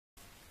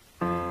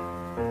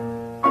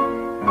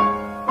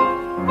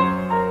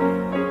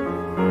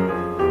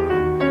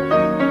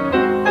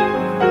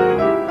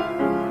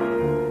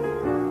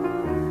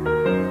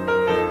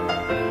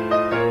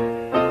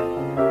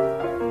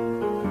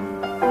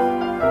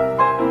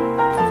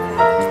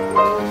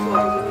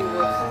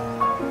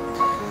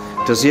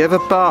Does he ever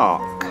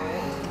bark?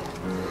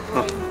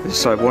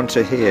 This I want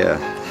to hear.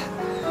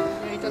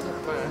 He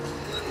doesn't bark.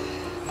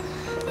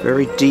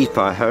 Very deep,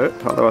 I hope,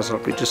 otherwise I'll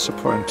be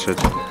disappointed.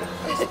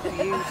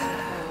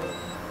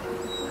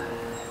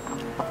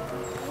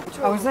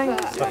 I was saying,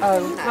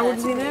 how old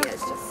is he now?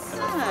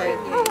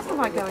 Oh, that's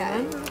not going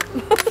then. Yeah,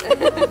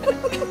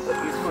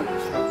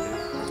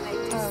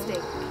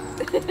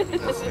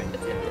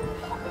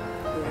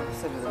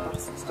 so do the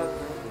Bassets, don't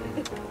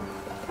they?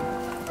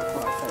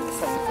 Well, I say the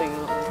same thing,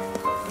 aren't they?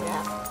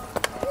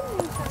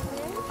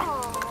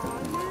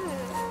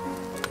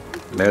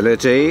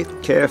 Melody,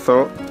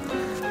 careful.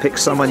 Pick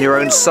someone your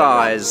own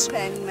size.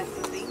 Did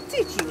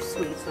you,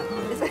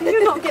 sweetheart?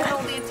 You're not getting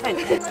all the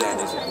attention.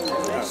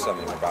 There's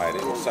something about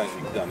it, or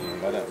something done.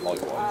 I don't like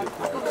what I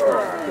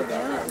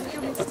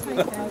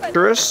did.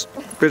 Chris,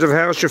 bit of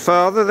how's your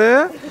father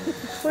there?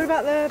 What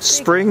about the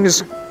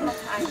Springs.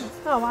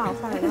 Oh wow,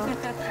 fair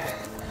enough.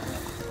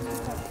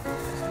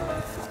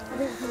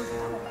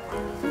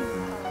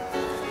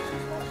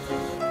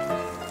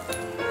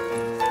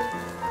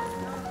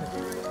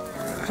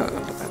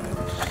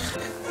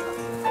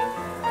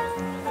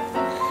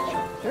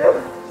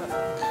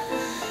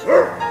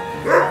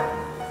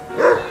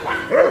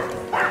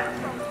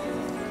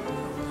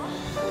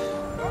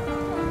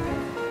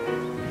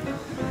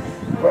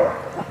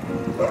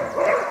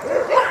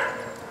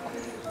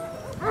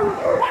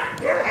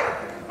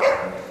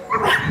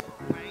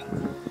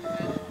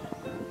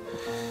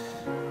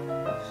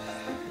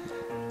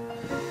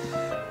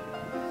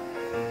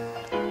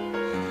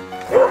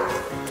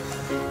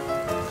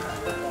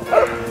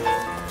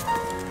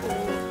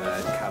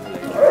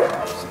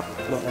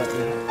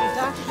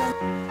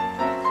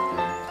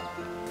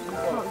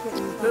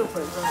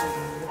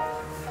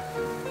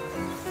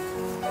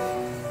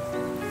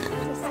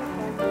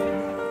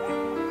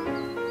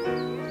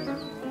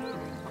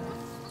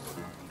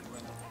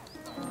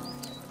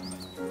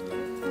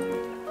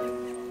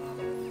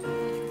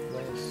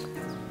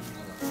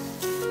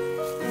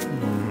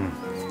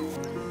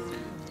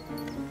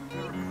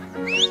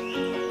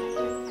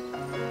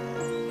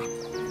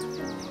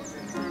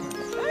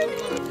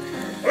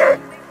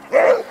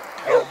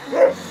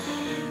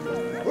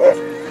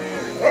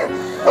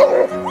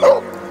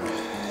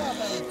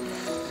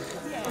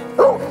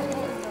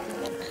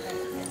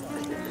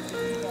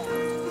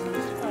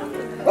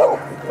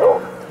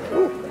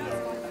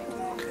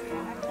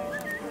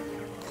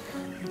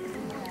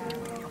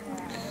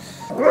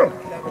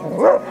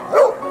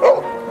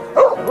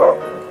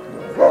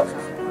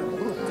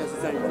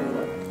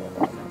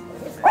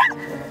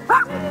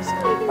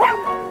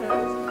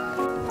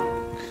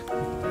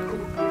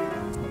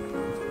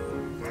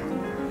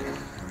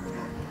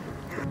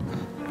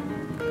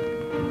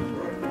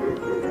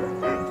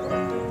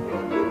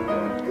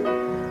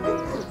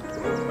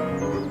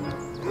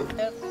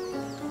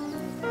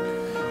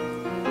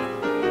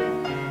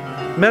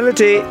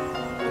 Melody,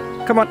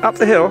 come on, up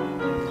the hill.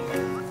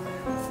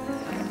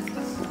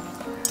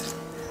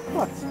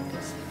 What?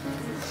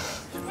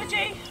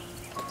 Reggie!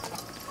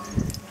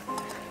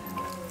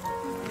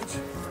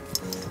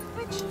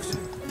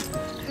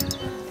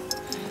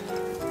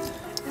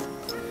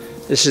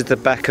 This is the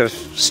back of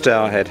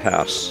Stourhead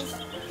House.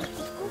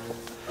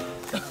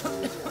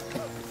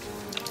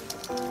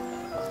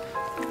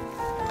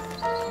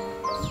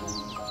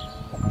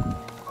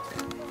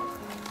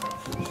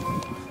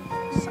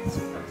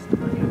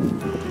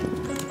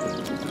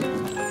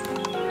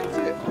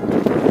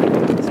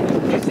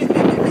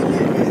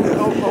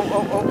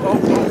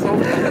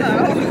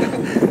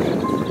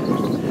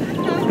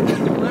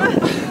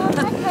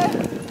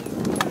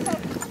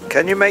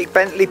 Can you make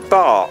Bentley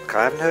bark?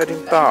 I haven't heard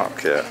him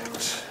bark yet.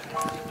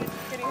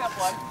 Can you have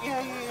one?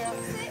 Yeah.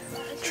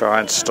 Try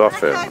and stop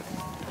him.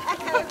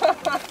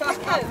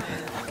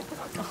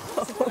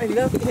 I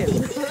love him.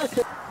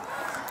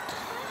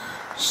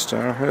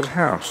 Stourhead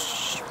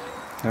House,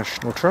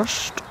 National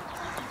Trust.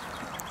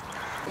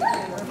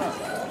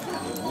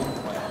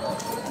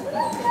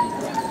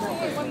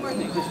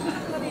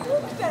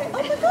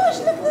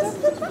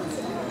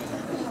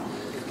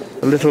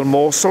 A little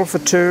morsel for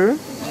two.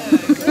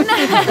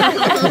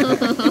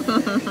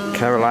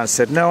 Caroline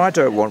said, "No, I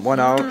don't want one.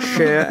 I'll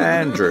share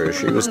Andrew."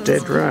 She was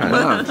dead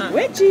right.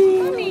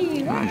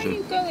 Reggie! Where are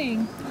you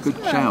going? Good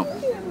shout.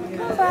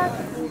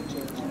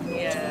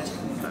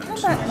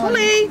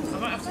 Holly!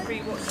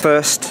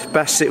 First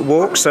Basset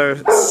walk,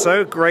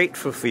 so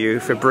grateful for you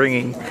for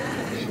bringing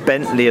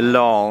Bentley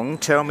along.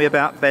 Tell me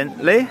about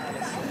Bentley.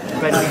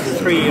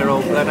 Bentley's a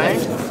 3-year-old Bloodhound.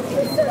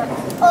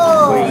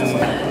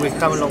 We've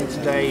come along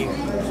today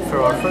for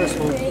our first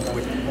walk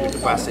with the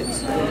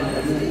Bassets.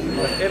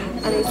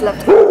 And he's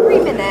loved it every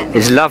minute.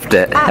 He's loved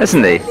it,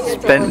 hasn't he?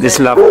 Bentley's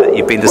loved it.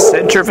 You've been the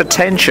centre of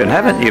attention,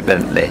 haven't you,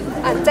 Bentley?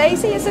 And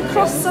Daisy is a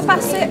cross the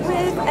Basset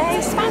with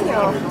a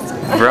Spaniel.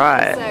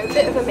 Right. So a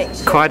bit of a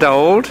mixture. Quite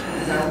old?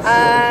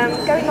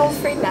 Going on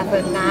for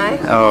 11 now.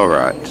 Oh,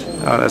 right.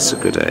 Oh, that's a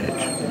good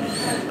age.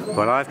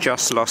 Well, I've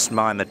just lost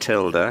my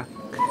Matilda,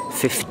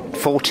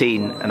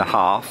 14 and a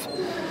half,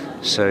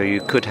 so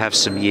you could have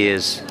some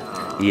years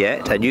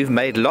yet, and you've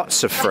made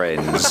lots of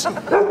friends,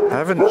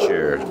 haven't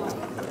you?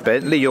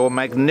 Bentley, you're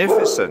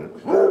magnificent.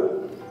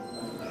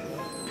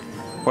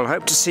 Well, I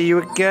hope to see you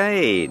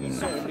again.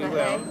 Certainly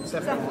will.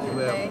 Definitely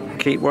will.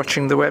 Keep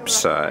watching the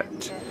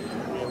website.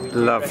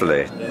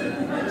 Lovely.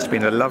 It's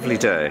been a lovely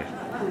day.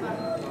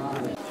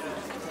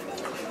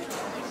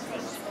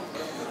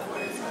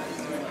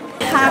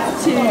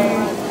 Have to.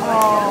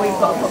 We've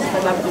got lots of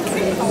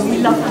Labradors. We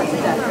love her to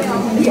death.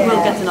 We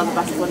will get another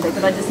Basset one day,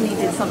 but I just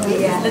needed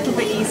something a little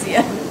bit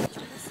easier.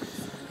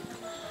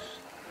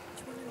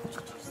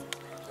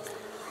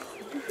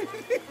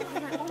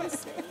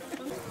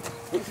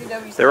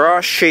 There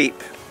are sheep.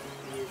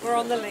 We're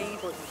on the lead.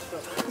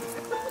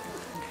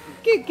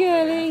 Good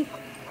girlie.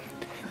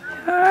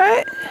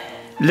 Alright.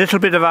 Little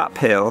bit of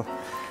uphill.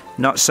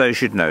 Not so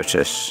you'd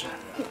notice.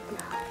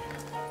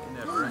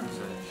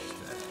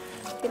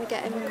 Gonna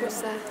get him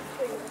across there.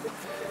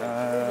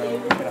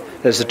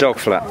 There's a dog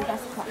flap.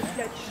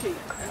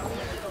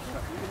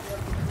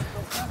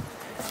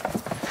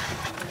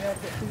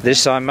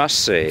 This I must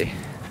see.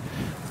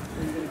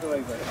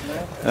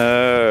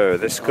 Oh,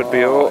 this could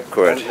be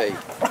awkward.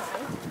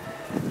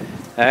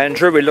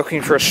 Andrew, we're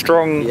looking for a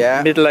strong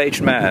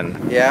middle-aged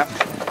man. Yeah.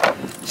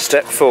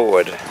 Step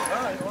forward.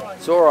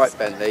 It's alright,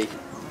 Bentley.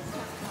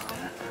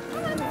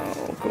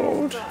 Oh,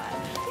 God.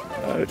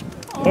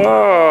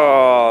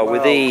 Oh,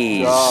 with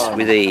ease. God.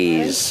 With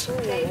ease.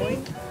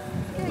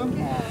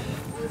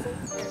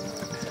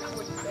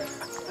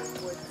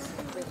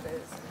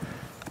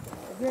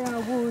 Yeah,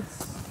 woods,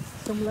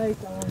 some lake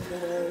along the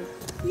way.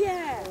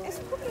 Yeah, it's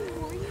probably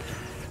more.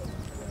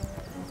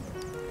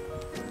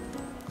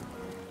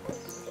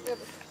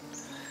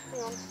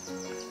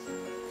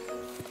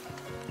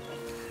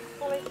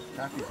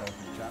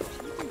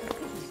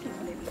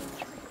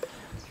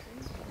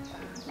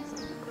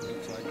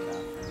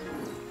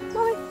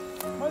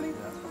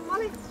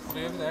 Molly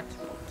over there.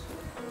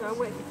 No, I'm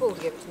waiting for Paul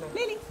to give it to me.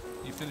 Lily.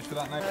 You finished with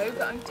that now? No,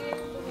 but I'm doing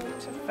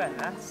it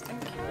first,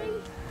 okay?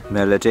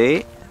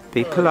 Melody,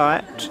 be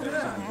polite.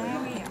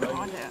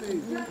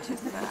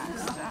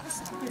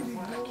 That's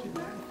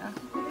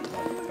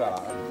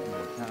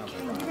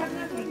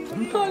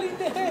Molly,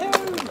 no!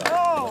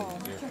 Oh!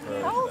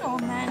 Hold on,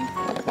 man.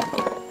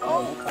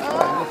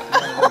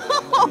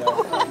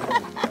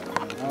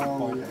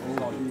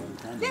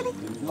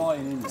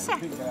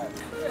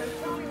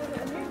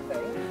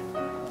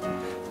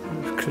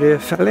 Clear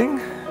felling.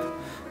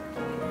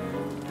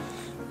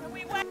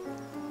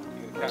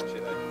 You're going to catch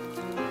it though.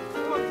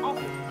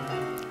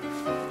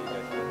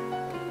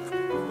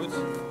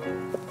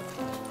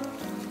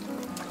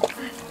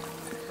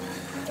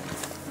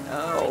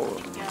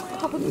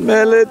 Oh,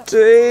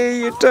 Melody,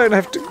 you don't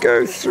have to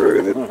go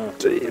through the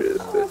deal.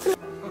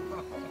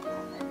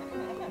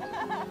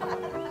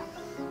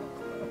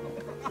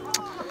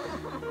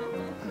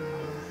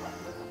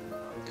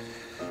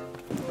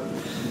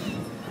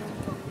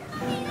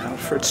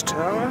 Alfred's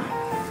Tower,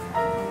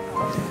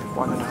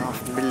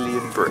 1.5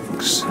 million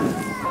bricks,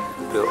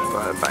 built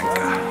by a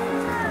banker.